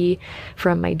might be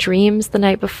from my dreams the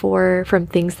night before, from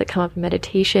things that come up in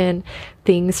meditation,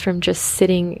 things from just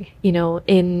sitting, you know,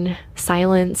 in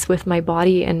silence with my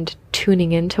body and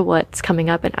tuning into what's coming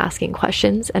up and asking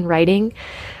questions and writing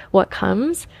what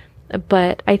comes.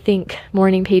 But I think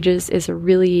morning pages is a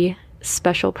really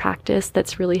special practice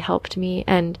that's really helped me.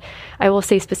 And I will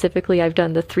say specifically, I've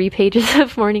done the 3 pages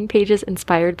of morning pages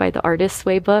inspired by the Artist's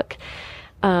Way book.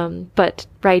 But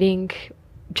writing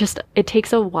it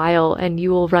takes a while and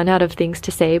you will run out of things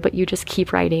to say, but you just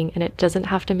keep writing and it doesn't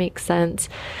have to make sense.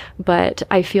 But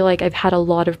I feel like I've had a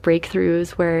lot of breakthroughs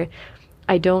where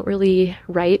I don't really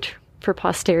write for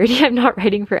posterity. I'm not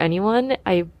writing for anyone.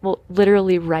 I will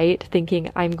literally write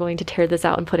thinking I'm going to tear this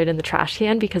out and put it in the trash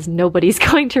can because nobody's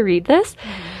going to read this.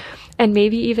 And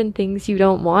maybe even things you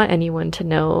don't want anyone to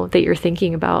know that you're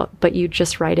thinking about, but you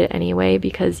just write it anyway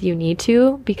because you need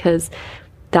to, because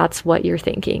that's what you're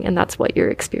thinking and that's what your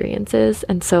experience is.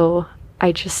 And so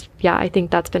I think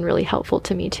that's been really helpful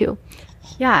to me too.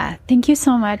 Yeah. Thank you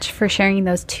so much for sharing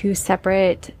those 2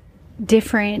 separate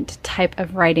different type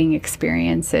of writing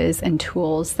experiences and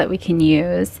tools that we can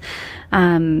use.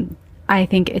 I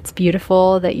think it's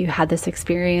beautiful that you had this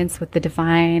experience with the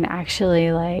divine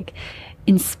actually like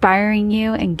inspiring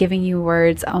you and giving you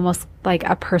words, almost like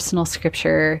a personal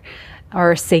scripture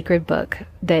or a sacred book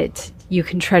that you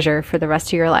can treasure for the rest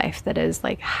of your life. That is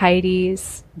like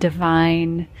Heidi's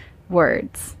divine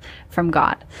words from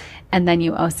God. And then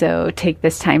you also take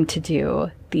this time to do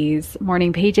these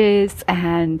morning pages,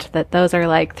 and that those are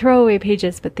like throwaway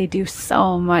pages, but they do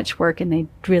so much work and they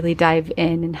really dive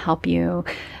in and help you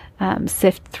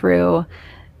sift through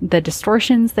the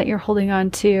distortions that you're holding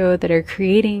on to that are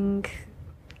creating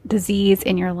disease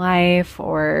in your life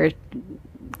or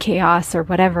chaos or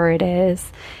whatever it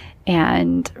is,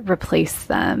 and replace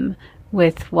them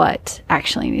with what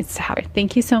actually needs to happen.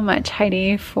 Thank you so much,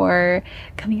 Heidi, for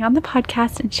coming on the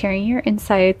podcast and sharing your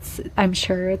insights. I'm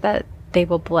sure that they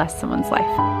will bless someone's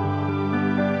life.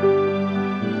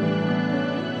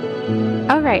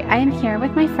 All right, I am here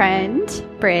with my friend,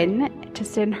 Bryn,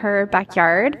 just in her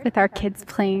backyard with our kids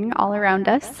playing all around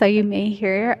us. So you may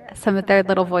hear some of their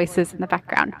little voices in the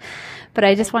background. But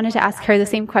I just wanted to ask her the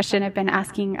same question I've been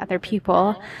asking other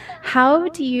people. How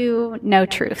do you know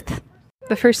truth?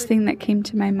 The first thing that came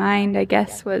to my mind, I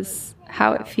guess, was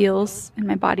how it feels in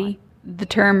my body. The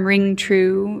term ring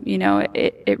true,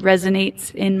 it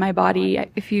resonates in my body.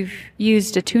 If you've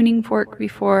used a tuning fork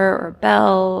before, or a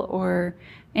bell, or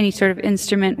any sort of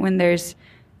instrument,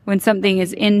 when something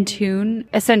is in tune,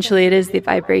 essentially it is the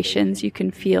vibrations. You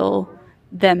can feel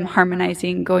them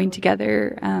harmonizing, going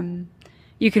together.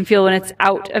 You can feel when it's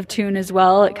out of tune as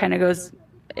well.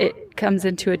 It comes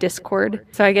into a discord.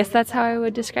 So I guess that's how I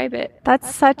would describe it.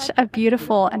 That's such a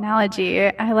beautiful analogy.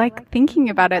 I like thinking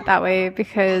about it that way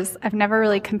because I've never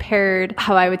really compared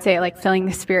how I would say like feeling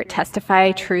the spirit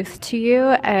testify truth to you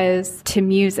as to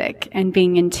music and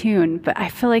being in tune. But I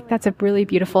feel like that's a really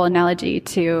beautiful analogy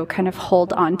to kind of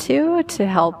hold on to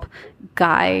help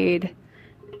guide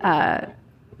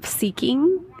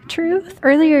seeking truth.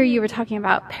 Earlier you were talking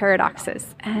about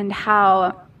paradoxes and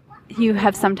how you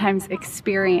have sometimes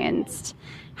experienced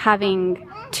having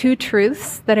two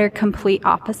truths that are complete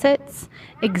opposites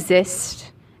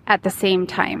exist at the same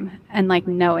time, and like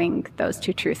knowing those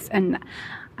two truths. And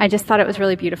I just thought it was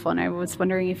really beautiful, and I was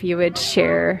wondering if you would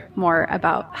share more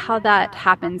about how that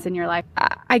happens in your life.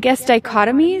 I guess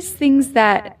dichotomies, things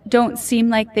that don't seem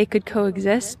like they could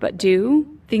coexist but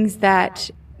do, things that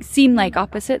seem like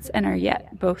opposites and are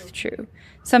yet both true.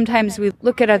 Sometimes we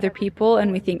look at other people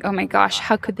and we think, oh my gosh,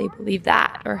 how could they believe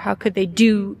that? Or how could they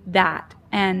do that?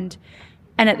 And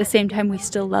at the same time, we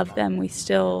still love them. We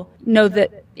still know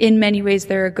that in many ways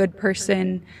they're a good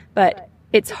person, but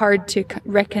it's hard to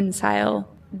reconcile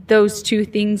those two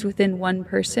things within one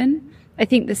person. I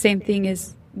think the same thing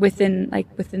is within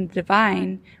the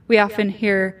divine. We often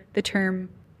hear the term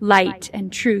light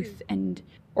and truth and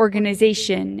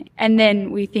organization, and then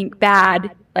we think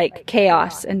bad, like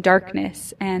chaos and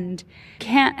darkness, and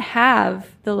can't have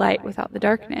the light without the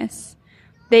darkness.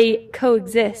 They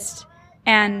coexist,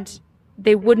 and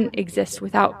they wouldn't exist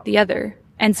without the other,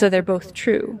 and so they're both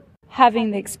true.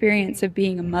 Having the experience of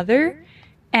being a mother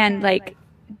and like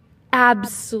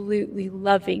absolutely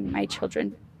loving my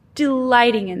children,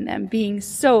 delighting in them, being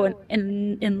so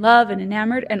in love and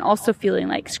enamored, and also feeling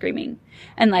like screaming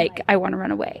and like I want to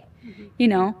run away.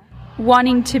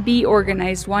 Wanting to be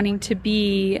organized, wanting to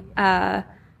be the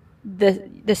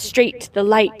straight, the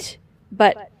light,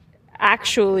 but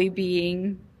actually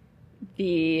being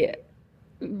the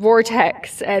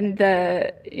vortex and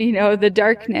the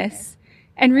darkness,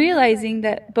 and realizing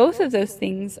that both of those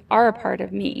things are a part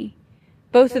of me.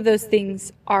 Both of those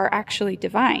things are actually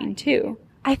divine too.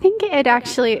 I think it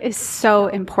actually is so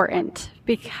important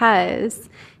because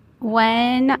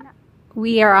when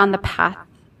we are on the path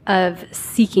of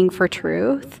seeking for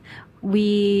truth,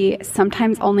 we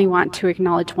sometimes only want to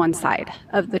acknowledge one side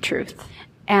of the truth.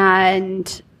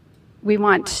 And we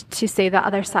want to say the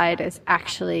other side is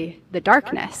actually the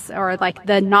darkness or like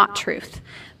the not truth.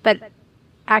 But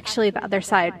actually the other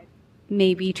side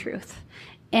may be truth.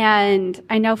 And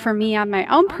I know for me on my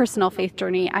own personal faith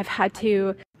journey, I've had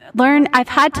to learn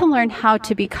how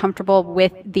to be comfortable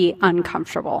with the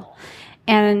uncomfortable.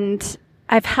 And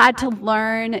I've had to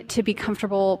learn to be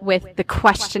comfortable with the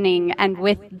questioning and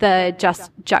with the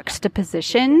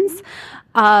juxtapositions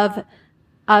of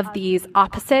these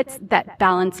opposites that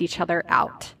balance each other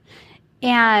out,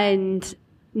 and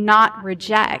not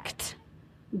reject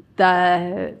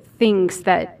the things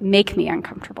that make me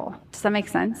uncomfortable. Does that make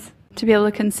sense? To be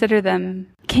able to consider them.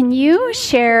 Can you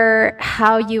share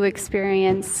how you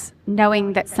experience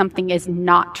knowing that something is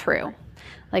not true?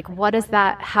 Like,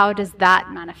 how does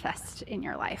that manifest in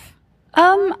your life?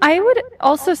 I would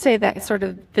also say that sort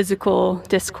of physical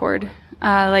discord,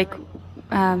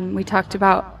 we talked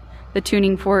about the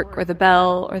tuning fork or the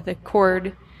bell or the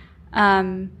chord,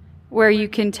 where you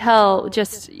can tell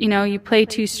you play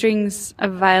two strings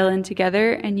of violin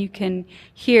together and you can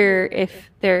hear if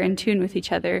they're in tune with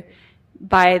each other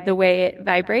by the way it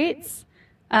vibrates.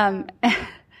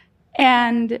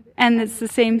 And it's the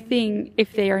same thing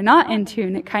if they are not in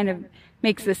tune. It kind of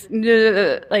makes this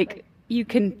like you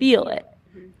can feel it.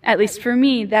 At least for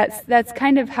me, that's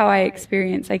kind of how I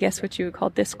experience, I guess, what you would call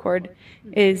discord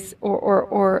is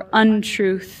or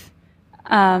untruth.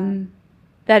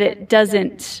 that it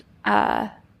doesn't,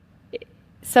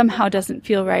 somehow doesn't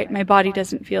feel right. My body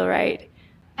doesn't feel right.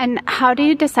 And how do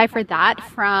you decipher that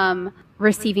from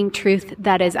receiving truth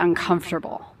that is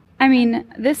uncomfortable? I mean,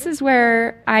 this is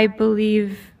where I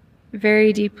believe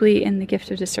very deeply in the gift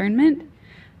of discernment.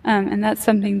 And that's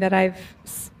something that I've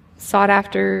sought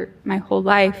after my whole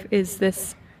life, is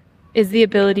the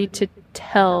ability to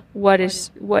tell what's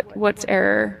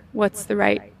error, what's the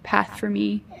right path for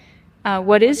me,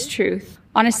 what is truth.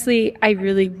 Honestly, I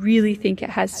really, really think it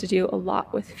has to do a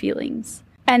lot with feelings.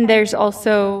 And there's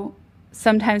also,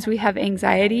 sometimes we have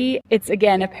anxiety. It's,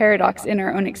 again, a paradox in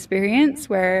our own experience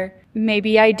where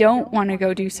maybe I don't want to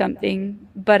go do something,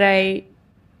 but I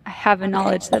have a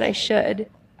knowledge that I should.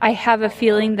 I have a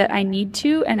feeling that I need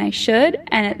to and I should,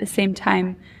 and at the same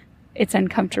time, it's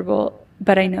uncomfortable,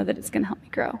 but I know that it's going to help me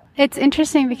grow. It's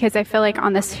interesting because I feel like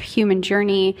on this human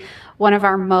journey, one of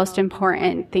our most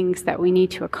important things that we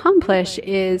need to accomplish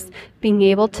is being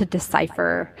able to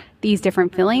decipher these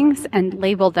different feelings and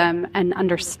label them and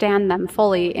understand them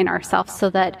fully in ourselves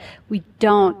so that we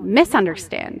don't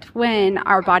misunderstand when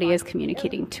our body is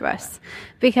communicating to us.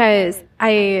 Because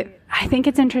I think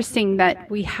it's interesting that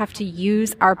we have to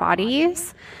use our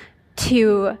bodies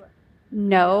to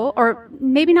know, or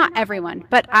maybe not everyone,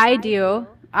 but I do.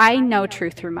 I know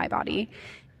truth through my body.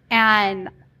 And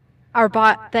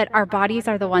that our bodies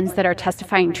are the ones that are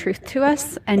testifying truth to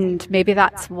us. And maybe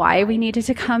that's why we needed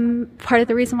to come, part of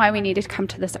the reason why we needed to come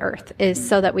to this earth is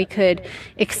so that we could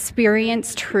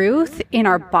experience truth in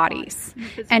our bodies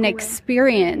and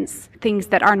experience things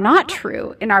that are not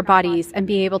true in our bodies and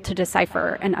be able to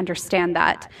decipher and understand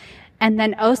that. And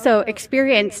then also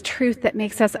experience truth that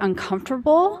makes us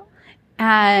uncomfortable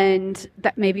and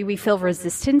that maybe we feel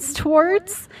resistance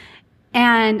towards,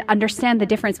 and understand the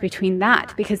difference between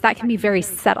that, because that can be very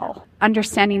subtle,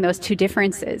 understanding those two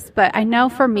differences. But I know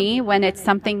for me, when it's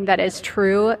something that is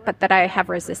true, but that I have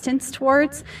resistance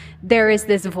towards, there is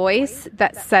this voice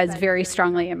that says very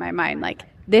strongly in my mind, like,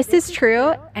 this is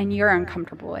true and you're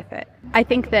uncomfortable with it. I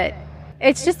think that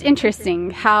it's just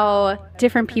interesting how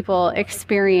different people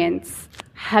experience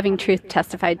having truth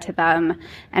testified to them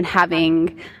and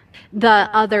having the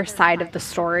other side of the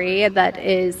story that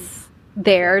is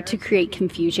there to create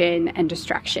confusion and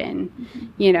distraction,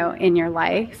 in your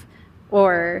life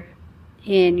or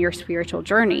in your spiritual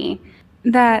journey.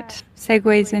 That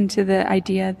segues into the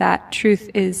idea that truth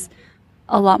is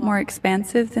a lot more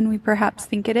expansive than we perhaps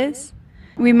think it is.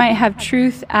 We might have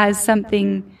truth as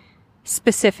something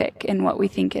specific in what we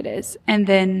think it is. And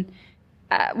then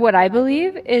what I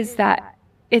believe is that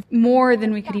it's more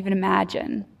than we could even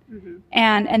imagine. Mm-hmm.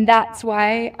 And that's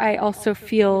why I also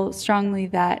feel strongly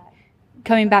that,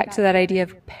 coming back to that idea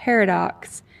of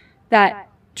paradox, that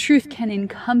truth can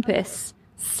encompass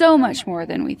so much more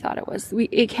than we thought it was.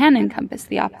 It can encompass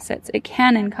the opposites. It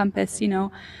can encompass,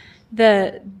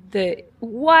 the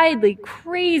widely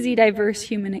crazy diverse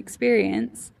human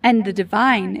experience. And the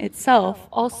divine itself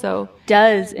also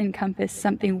does encompass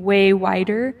something way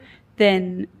wider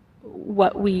than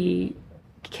what we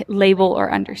label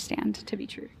or understand to be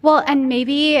true. Well, and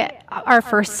maybe our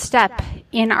first step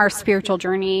in our spiritual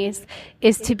journeys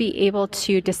is to be able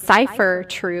to decipher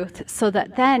truth so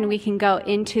that then we can go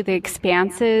into the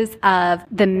expanses of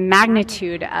the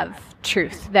magnitude of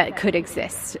truth that could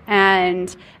exist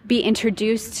and be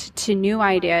introduced to new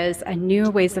ideas and new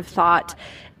ways of thought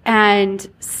and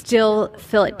still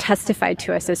feel it testified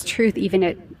to us as truth,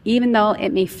 even though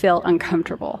it may feel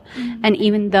uncomfortable, and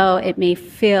even though it may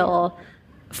feel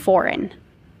foreign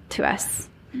to us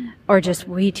or just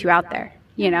way too out there,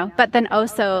 but then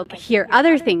also hear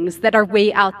other things that are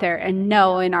way out there and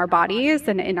know in our bodies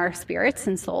and in our spirits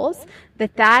and souls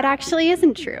that actually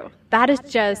isn't true. That is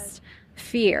just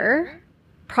fear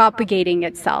propagating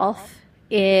itself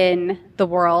in the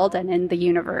world and in the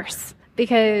universe,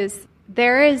 because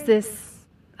there is this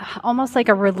almost like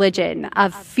a religion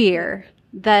of fear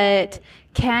that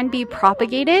can be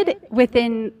propagated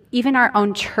within even our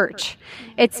own church.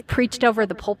 It's preached over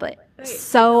the pulpit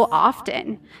so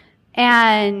often.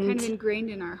 And kind of ingrained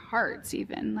in our hearts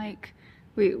even. Like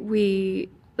we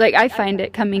I find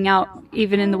it coming out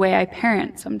even in the way I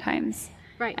parent sometimes.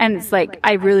 Right. And it's like,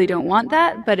 I really don't want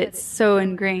that, but it's so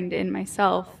ingrained in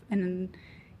myself, and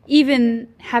even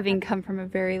having come from a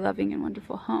very loving and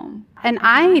wonderful home. And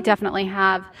I definitely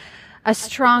have a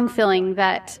strong feeling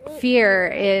that fear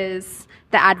is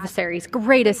the adversary's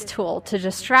greatest tool to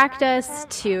distract us,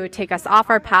 to take us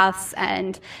off our paths,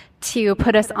 and to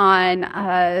put us on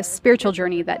a spiritual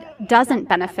journey that doesn't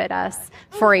benefit us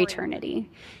for eternity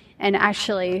and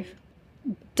actually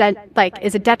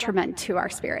is a detriment to our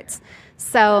spirits.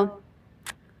 So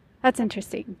That's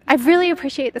interesting. I really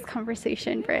appreciate this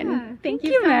conversation, Bryn. Yeah, Thank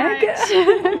you, Meg.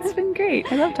 It's been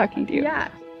great. I love talking to you. Yeah.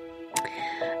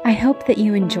 I hope that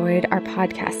you enjoyed our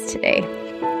podcast today.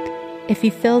 If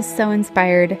you feel so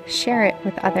inspired, share it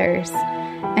with others.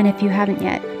 And if you haven't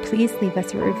yet, please leave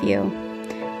us a review.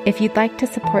 If you'd like to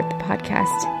support the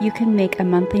podcast, you can make a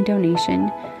monthly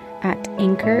donation at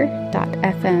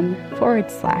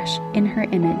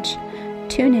anchor.fm/inherimage.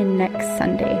 Tune in next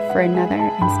Sunday for another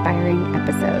inspiring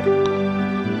episode.